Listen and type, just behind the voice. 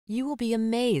You will be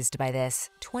amazed by this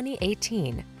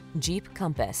 2018 Jeep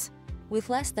Compass. With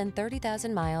less than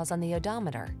 30,000 miles on the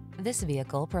odometer, this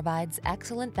vehicle provides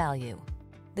excellent value.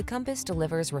 The Compass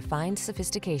delivers refined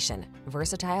sophistication,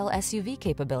 versatile SUV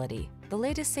capability, the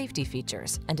latest safety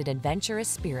features, and an adventurous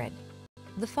spirit.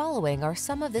 The following are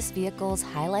some of this vehicle's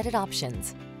highlighted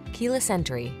options: keyless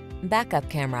entry, backup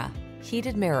camera,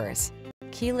 heated mirrors,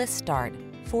 keyless start,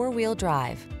 four-wheel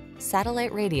drive,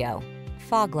 satellite radio,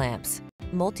 fog lamps,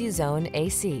 multi-zone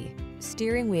AC,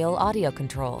 steering wheel audio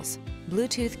controls,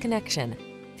 Bluetooth connection.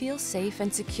 Feel safe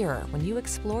and secure when you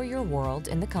explore your world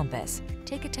in the Compass.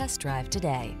 Take a test drive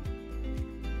today.